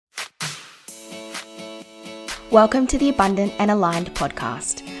Welcome to the Abundant and Aligned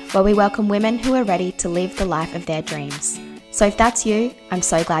podcast, where we welcome women who are ready to live the life of their dreams. So if that's you, I'm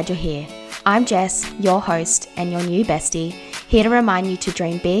so glad you're here. I'm Jess, your host and your new bestie, here to remind you to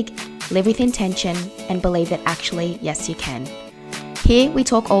dream big, live with intention, and believe that actually, yes, you can. Here we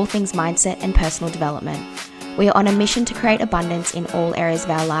talk all things mindset and personal development. We are on a mission to create abundance in all areas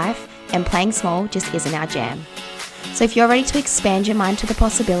of our life, and playing small just isn't our jam. So if you're ready to expand your mind to the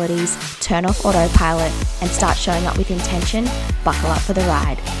possibilities, turn off autopilot, and start showing up with intention, buckle up for the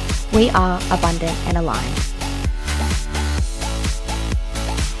ride. We are abundant and aligned.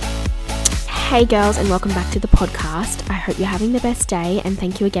 Hey girls, and welcome back to the podcast. I hope you're having the best day, and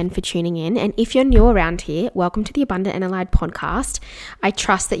thank you again for tuning in. And if you're new around here, welcome to the Abundant and Aligned podcast. I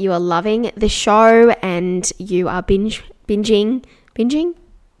trust that you are loving the show and you are binge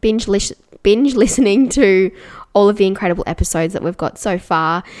listening to all of the incredible episodes that we've got so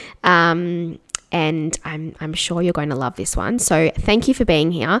far. And I'm sure you're going to love this one. So thank you for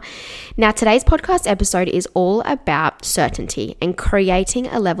being here. Now, today's podcast episode is all about certainty and creating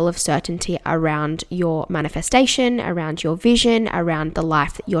a level of certainty around your manifestation, around your vision, around the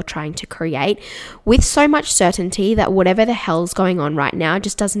life that you're trying to create, with so much certainty that whatever the hell's going on right now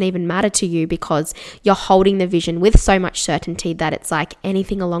just doesn't even matter to you, because you're holding the vision with so much certainty that it's like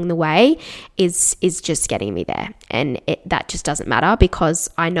anything along the way is just getting me there. And that just doesn't matter, because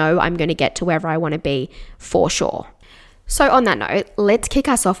I know I'm going to get to wherever I want to be for sure. So on that note, let's kick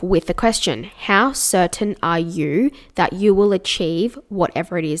us off with the question: how certain are you that you will achieve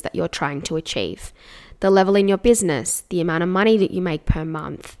whatever it is that you're trying to achieve? The level in your business, the amount of money that you make per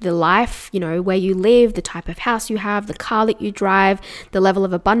month, the life, where you live, the type of house you have, the car that you drive, the level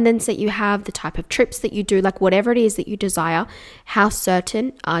of abundance that you have, the type of trips that you do, like whatever it is that you desire, how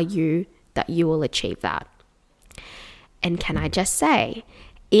certain are you that you will achieve that? And can I just say,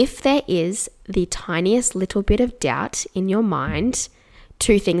 if there is the tiniest little bit of doubt in your mind,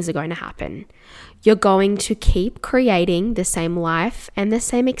 two things are going to happen. You're going to keep creating the same life and the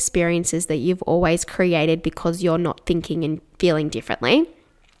same experiences that you've always created because you're not thinking and feeling differently.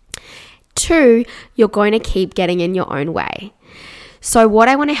 Two, you're going to keep getting in your own way. So what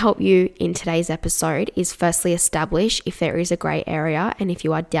I want to help you in today's episode is firstly establish if there is a gray area and if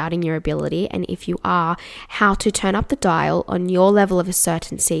you are doubting your ability, and if you are, how to turn up the dial on your level of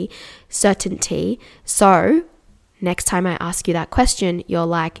certainty. So next time I ask you that question, you're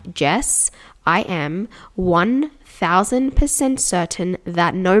like, Jess, I am 1000% certain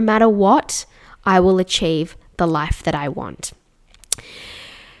that no matter what, I will achieve the life that I want.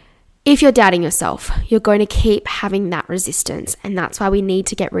 If you're doubting yourself, you're going to keep having that resistance, and that's why we need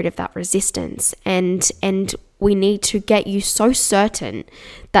to get rid of that resistance, and we need to get you so certain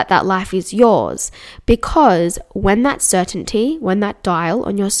that that life is yours, because when that dial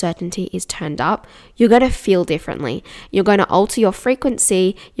on your certainty is turned up, you're going to feel differently. You're going to alter your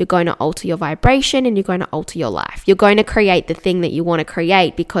frequency, you're going to alter your vibration, and you're going to alter your life. You're going to create the thing that you want to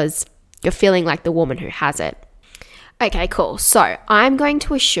create because you're feeling like the woman who has it. Okay, cool. So I'm going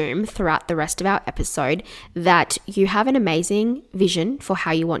to assume throughout the rest of our episode that you have an amazing vision for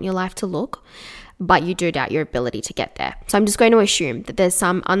how you want your life to look, but you do doubt your ability to get there. So I'm just going to assume that there's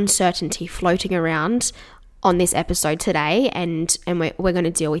some uncertainty floating around on this episode today, and we're going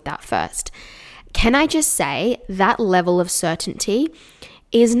to deal with that first. Can I just say that level of certainty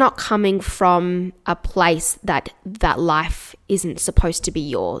is not coming from a place that life isn't supposed to be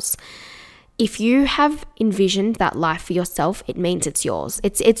yours. If you have envisioned that life for yourself, it means it's yours.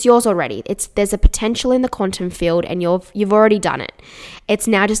 It's yours already. There's a potential in the quantum field, and you've already done it. It's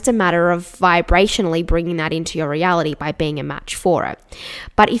now just a matter of vibrationally bringing that into your reality by being a match for it.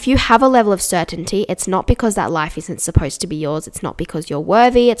 But if you have a level of certainty, it's not because that life isn't supposed to be yours. It's not because you're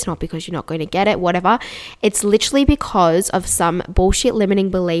worthy. It's not because you're not going to get it, whatever. It's literally because of some bullshit limiting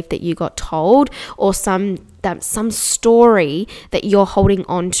belief that you got told, or some story that you're holding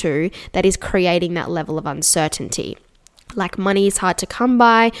on to that is creating that level of uncertainty. Like, money is hard to come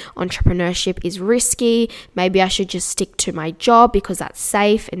by, entrepreneurship is risky, maybe I should just stick to my job because that's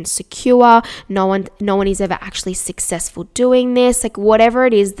safe and secure, no one is ever actually successful doing this. Like, whatever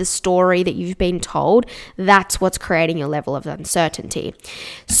it is, the story that you've been told, that's what's creating a level of uncertainty.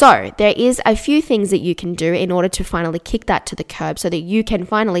 So there is a few things that you can do in order to finally kick that to the curb, so that you can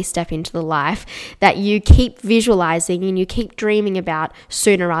finally step into the life that you keep visualizing and you keep dreaming about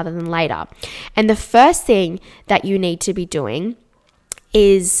sooner rather than later. And the first thing that you need to be doing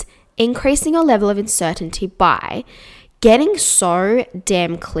is increasing your level of uncertainty by getting so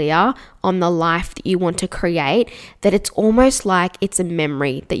damn clear on the life that you want to create that it's almost like it's a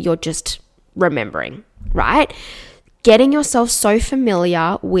memory that you're just remembering, right? getting yourself so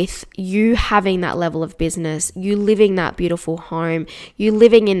familiar with you having that level of business, you living that beautiful home, you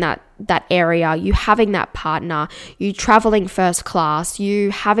living in that area, you having that partner, you traveling first class, you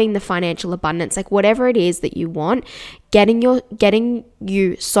having the financial abundance, like whatever it is that you want, getting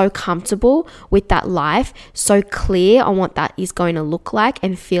you so comfortable with that life, so clear on what that is going to look like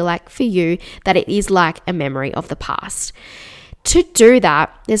and feel like for you, that it is like a memory of the past. To do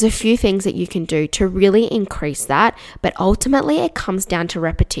that, there's a few things that you can do to really increase that, but ultimately it comes down to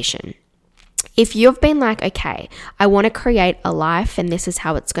repetition. If you've been like, okay, I want to create a life and this is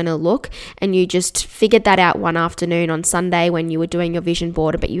how it's going to look, and you just figured that out one afternoon on Sunday when you were doing your vision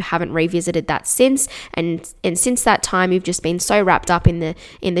board, but you haven't revisited that since, and since that time you've just been so wrapped up in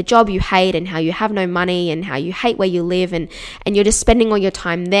the job you hate and how you have no money and how you hate where you live, and you're just spending all your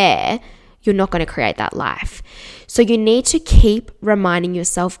time there, you're not going to create that life. So you need to keep reminding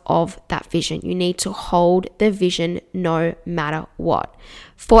yourself of that vision. You need to hold the vision no matter what.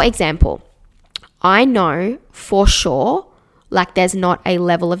 For example, I know for sure, like there's not a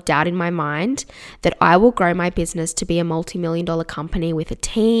level of doubt in my mind that I will grow my business to be a multi-million-dollar company with a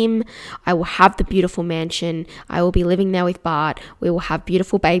team. I will have the beautiful mansion. I will be living there with Bart. We will have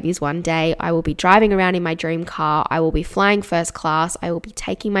beautiful babies one day. I will be driving around in my dream car. I will be flying first class. I will be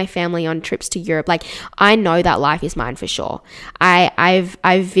taking my family on trips to Europe. Like, I know that life is mine for sure. I've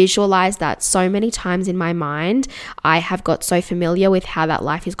visualized that so many times in my mind. I have got so familiar with how that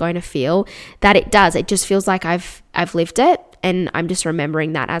life is going to feel that it just feels like I've lived it. And I'm just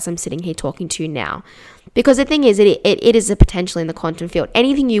remembering that as I'm sitting here talking to you now. Because the thing is, it is a potential in the quantum field.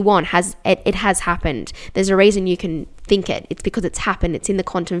 Anything you want has happened. There's a reason you can think it. It's because it's happened. It's in the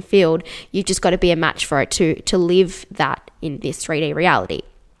quantum field. You've just got to be a match for it to live that in this 3D reality.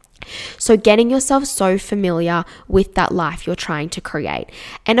 So getting yourself so familiar with that life you're trying to create.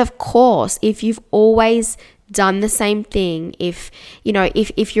 And of course, if you've always done the same thing, if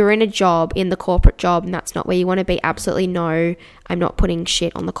you're in a job, in the corporate job, and that's not where you want to be, absolutely no, I'm not putting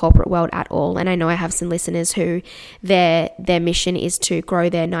shit on the corporate world at all. And I know I have some listeners who their mission is to grow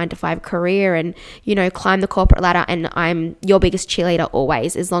their 9-to-5 career and, climb the corporate ladder, and I'm your biggest cheerleader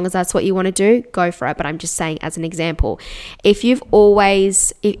always. As long as that's what you want to do, go for it. But I'm just saying, as an example, if you've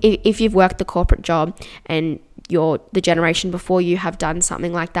worked the corporate job and the generation before you have done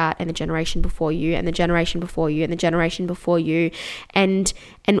something like that, and the generation before you, and the generation before you, and the generation before you, and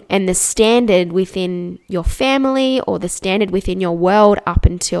the standard within your family or the standard within your world up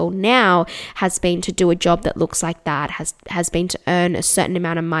until now has been to do a job that looks like that, has been to earn a certain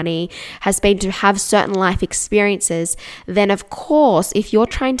amount of money, has been to have certain life experiences, then of course, if you're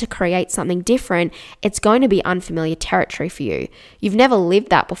trying to create something different, it's going to be unfamiliar territory for you. You've never lived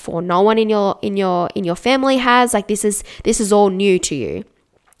that before. No one in your family has. Like, this is all new to you.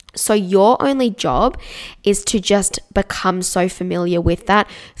 So your only job is to just become so familiar with that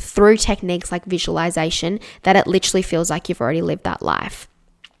through techniques like visualization that it literally feels like you've already lived that life.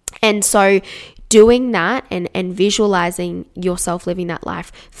 And so doing that and visualizing yourself living that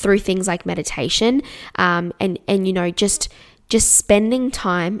life through things like meditation, and just spending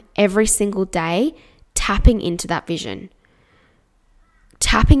time every single day tapping into that vision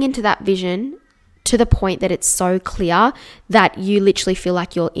to the point that it's so clear that you literally feel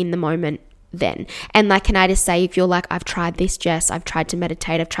like you're in the moment then. And like, can I just say, if you're like, I've tried this, Jess, I've tried to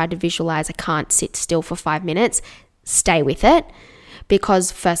meditate, I've tried to visualize, I can't sit still for 5 minutes, stay with it.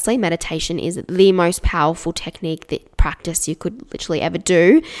 Because firstly, meditation is the most powerful practice you could literally ever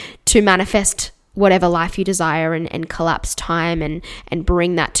do to manifest whatever life you desire and collapse time and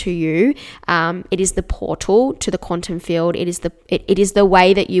bring that to you. It is the portal to the quantum field. It is the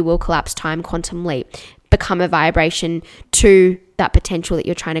way that you will collapse time, quantum leap, become a vibration to that potential that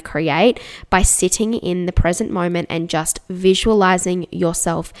you're trying to create by sitting in the present moment and just visualizing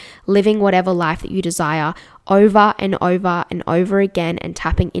yourself living whatever life that you desire over and over and over again, and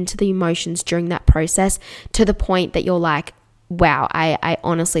tapping into the emotions during that process to the point that you're like, wow, I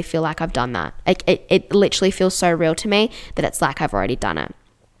honestly feel like I've done that. Like it literally feels so real to me that it's like I've already done it.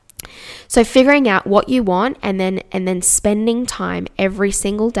 So figuring out what you want and then spending time every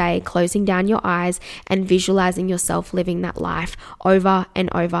single day closing down your eyes and visualizing yourself living that life over and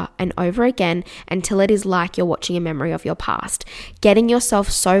over and over again until it is like you're watching a memory of your past. Getting yourself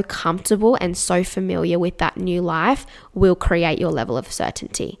so comfortable and so familiar with that new life will create your level of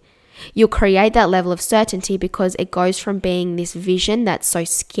certainty. You'll create that level of certainty because it goes from being this vision that's so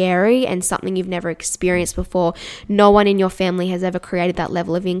scary and something you've never experienced before. No one in your family has ever created that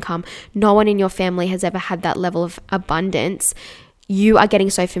level of income. No one in your family has ever had that level of abundance. you are getting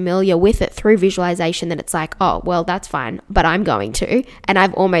so familiar with it through visualization that it's like, oh, well, that's fine, but I'm going to. And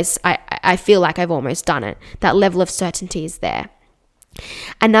I feel like I've almost done it. That level of certainty is there.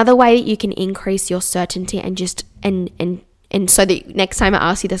 Another way that you can increase your certainty and so the next time I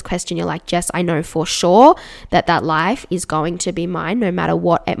ask you this question, you're like, Jess, I know for sure that life is going to be mine, no matter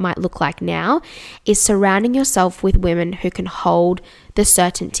what it might look like now, is surrounding yourself with women who can hold the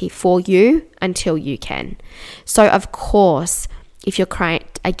certainty for you until you can. So of course, if you're trying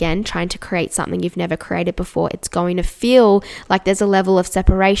to create something you've never created before, it's going to feel like there's a level of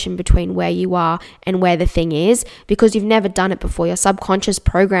separation between where you are and where the thing is, because you've never done it before. Your subconscious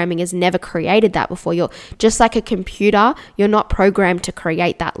programming has never created that before. You're just like a computer. You're not programmed to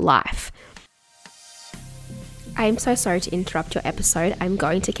create that life. I am so sorry to interrupt your episode. I'm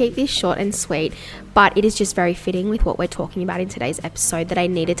going to keep this short and sweet, but it is just very fitting with what we're talking about in today's episode that I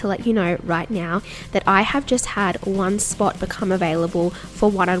needed to let you know right now that I have just had one spot become available for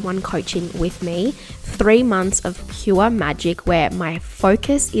one-on-one coaching with me. 3 months of pure magic where my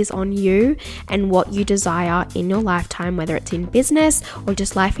focus is on you and what you desire in your lifetime, whether it's in business or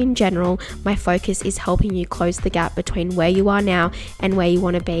just life in general. My focus is helping you close the gap between where you are now and where you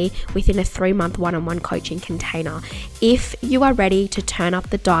want to be within a 3-month one-on-one coaching container. If you are ready to turn up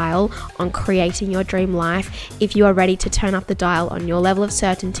the dial on creating your dream life, if you are ready to turn up the dial on your level of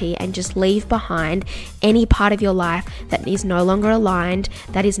certainty and just leave behind any part of your life that is no longer aligned,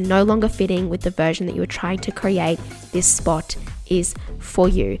 that is no longer fitting with the version that you are trying to create, this spot is for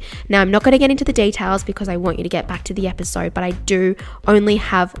you. Now, I'm not going to get into the details because I want you to get back to the episode, but I do only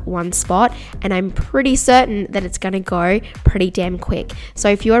have one spot and I'm pretty certain that it's going to go pretty damn quick. So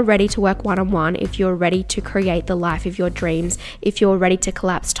if you're ready to work one-on-one, if you're ready to create the life of your dreams, if you're ready to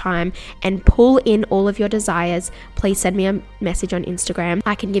collapse time and pull in all of your desires, please send me a message on Instagram.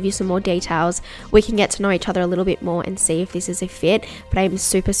 I can give you some more details. We can get to know each other a little bit more and see if this is a fit, but I'm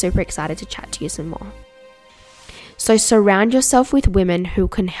super, super excited to chat to you some more. So surround yourself with women who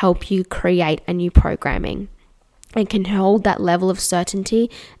can help you create a new programming and can hold that level of certainty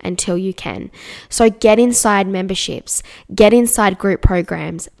until you can. So get inside memberships, get inside group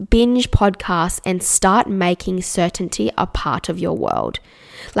programs, binge podcasts, and start making certainty a part of your world.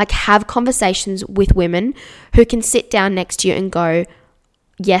 Like, have conversations with women who can sit down next to you and go,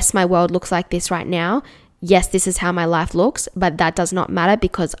 yes, my world looks like this right now. Yes, this is how my life looks, but that does not matter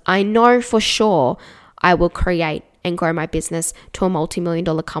because I know for sure I will create and grow my business to a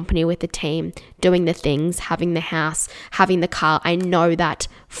multi-million-dollar company with a team, doing the things, having the house, having the car. I know that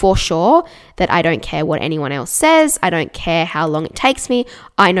for sure, that I don't care what anyone else says. I don't care how long it takes me.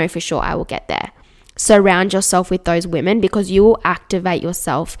 I know for sure I will get there. Surround yourself with those women because you will activate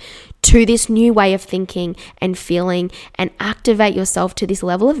yourself to this new way of thinking and feeling and activate yourself to this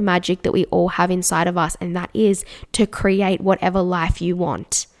level of magic that we all have inside of us, and that is to create whatever life you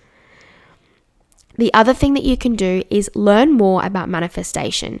want. The other thing that you can do is learn more about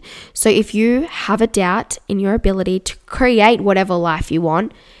manifestation. So if you have a doubt in your ability to create whatever life you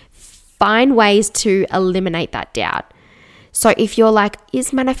want, find ways to eliminate that doubt. So if you're like,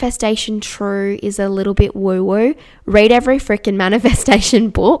 is manifestation true? Is it a little bit woo-woo? Read every freaking manifestation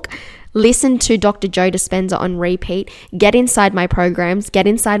book. Listen to Dr. Joe Dispenza on repeat. Get inside my programs, get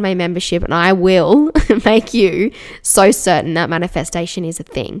inside my membership, and I will make you so certain that manifestation is a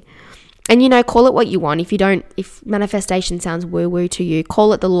thing. And, call it what you want. If manifestation sounds woo-woo to you,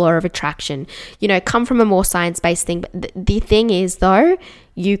 call it the law of attraction. Come from a more science-based thing. But the thing is, though,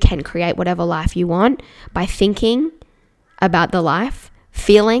 you can create whatever life you want by thinking about the life,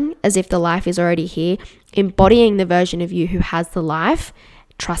 feeling as if the life is already here, embodying the version of you who has the life,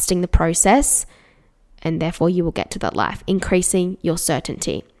 trusting the process, and therefore you will get to that life, increasing your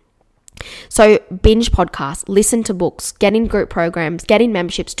certainty. So binge podcasts, listen to books, get in group programs, get in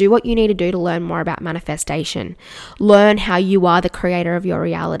memberships, do what you need to do to learn more about manifestation. Learn how you are the creator of your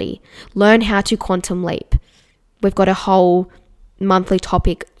reality. Learn how to quantum leap. We've got a whole monthly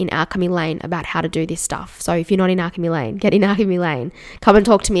topic in Alchemy Lane about how to do this stuff. So if you're not in Alchemy Lane, get in Alchemy Lane. Come and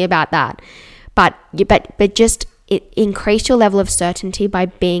talk to me about that. But just increase your level of certainty by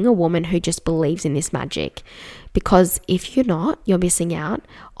being a woman who just believes in this magic. Because if you're not, you're missing out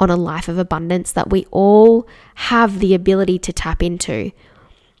on a life of abundance that we all have the ability to tap into.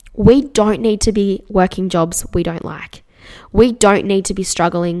 We don't need to be working jobs we don't like. We don't need to be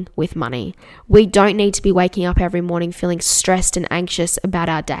struggling with money. We don't need to be waking up every morning feeling stressed and anxious about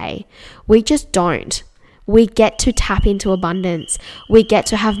our day. We just don't. We get to tap into abundance. We get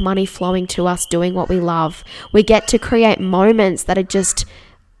to have money flowing to us doing what we love. We get to create moments that are just,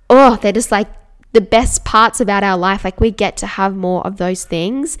 they're just like the best parts about our life. Like, we get to have more of those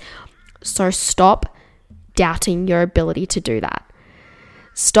things. So stop doubting your ability to do that.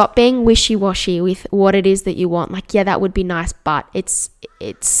 Stop being wishy-washy with what it is that you want. Like, yeah, that would be nice, but it's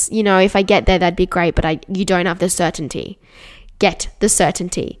if I get there, that'd be great, but you don't have the certainty. Get the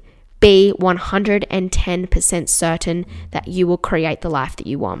certainty. Be 110% certain that you will create the life that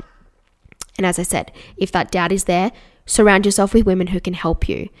you want. And as I said, if that doubt is there, surround yourself with women who can help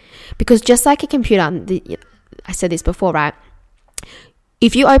you. Because just like a computer, I said this before, right?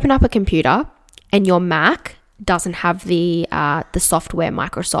 If you open up a computer and your Mac doesn't have the software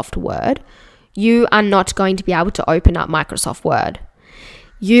Microsoft Word, you are not going to be able to open up Microsoft Word.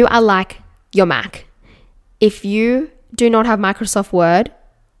 You are like your Mac. If you do not have Microsoft Word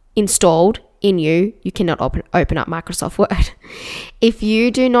installed in you, you cannot open up Microsoft Word. If you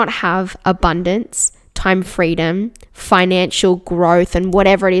do not have abundance, time freedom, financial growth, and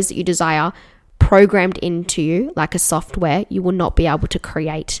whatever it is that you desire programmed into you like a software, you will not be able to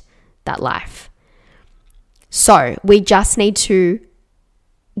create that life. So we just need to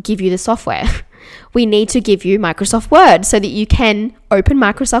give you the software. We need to give you Microsoft Word so that you can open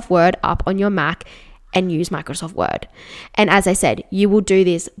Microsoft Word up on your Mac and use Microsoft Word. And as I said, you will do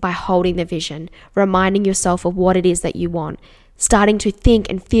this by holding the vision, reminding yourself of what it is that you want, starting to think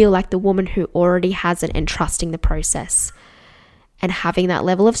and feel like the woman who already has it, and trusting the process and having that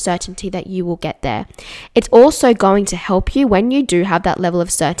level of certainty that you will get there. It's also going to help you when you do have that level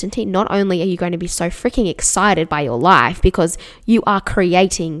of certainty. Not only are you going to be so freaking excited by your life because you are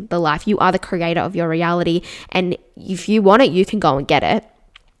creating the life, you are the creator of your reality, and if you want it, you can go and get it.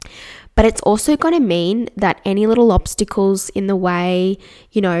 But it's also going to mean that any little obstacles in the way,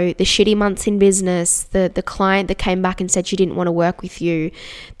 the shitty months in business, the client that came back and said she didn't want to work with you,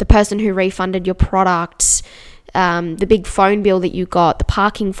 the person who refunded your product, the big phone bill that you got, the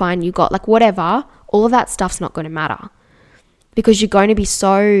parking fine you got, like whatever, all of that stuff's not going to matter, because you're going to be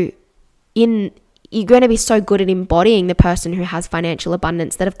so good at embodying the person who has financial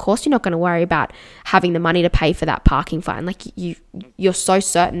abundance that of course you're not going to worry about having the money to pay for that parking fine. Like you're so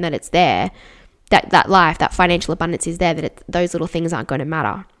certain that it's there, that life, that financial abundance is there, that those little things aren't going to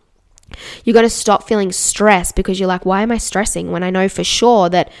matter. You're going to stop feeling stressed because you're like, why am I stressing when I know for sure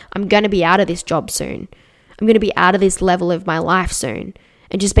that I'm going to be out of this job soon? I'm going to be out of this level of my life soon.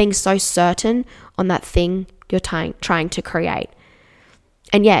 And just being so certain on that thing you're trying to create.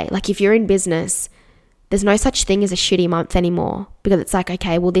 And yeah, like if you're in business, there's no such thing as a shitty month anymore, because it's like,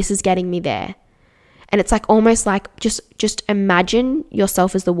 okay, well, this is getting me there. And it's like almost like just imagine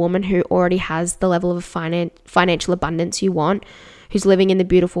yourself as the woman who already has the level of financial abundance you want, who's living in the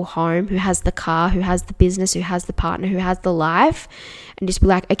beautiful home, who has the car, who has the business, who has the partner, who has the life, and just be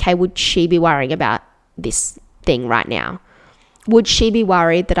like, okay, would she be worrying about this thing right now? Would she be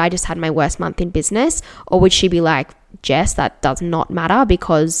worried that I just had my worst month in business? Or would she be like, Jess, that does not matter,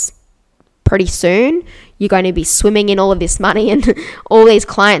 because pretty soon you're going to be swimming in all of this money and all these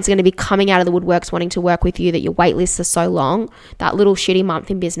clients are going to be coming out of the woodworks wanting to work with you, that your wait lists are so long. That little shitty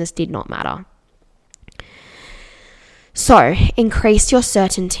month in business did not matter. So increase your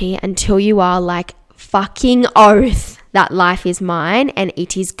certainty until you are like fucking oath that life is mine and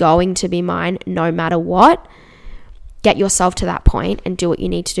it is going to be mine no matter what. Get yourself to that point and do what you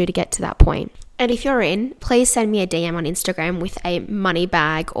need to do to get to that point. And if you're in, please send me a DM on Instagram with a money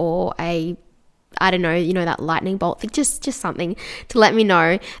bag or a, I don't know, that lightning bolt, just something to let me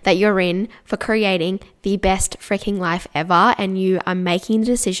know that you're in for creating the best freaking life ever, and you are making the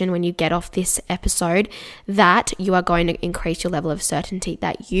decision when you get off this episode that you are going to increase your level of certainty,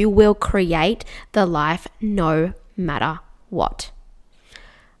 that you will create the life no matter what.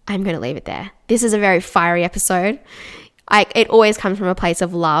 I'm going to leave it there. This is a very fiery episode. It always comes from a place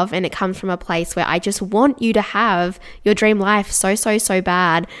of love, and it comes from a place where I just want you to have your dream life so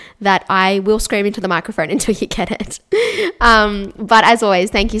bad that I will scream into the microphone until you get it. But as always,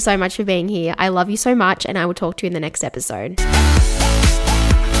 thank you so much for being here. I love you so much, and I will talk to you in the next episode.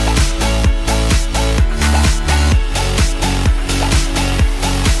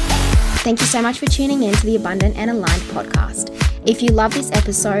 Thank you so much for tuning in to the Abundant and Aligned podcast. If you love this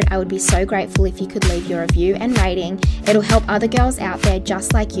episode, I would be so grateful if you could leave your review and rating. It'll help other girls out there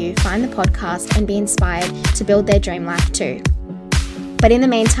just like you find the podcast and be inspired to build their dream life too. But in the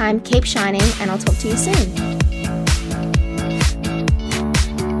meantime, keep shining, and I'll talk to you soon.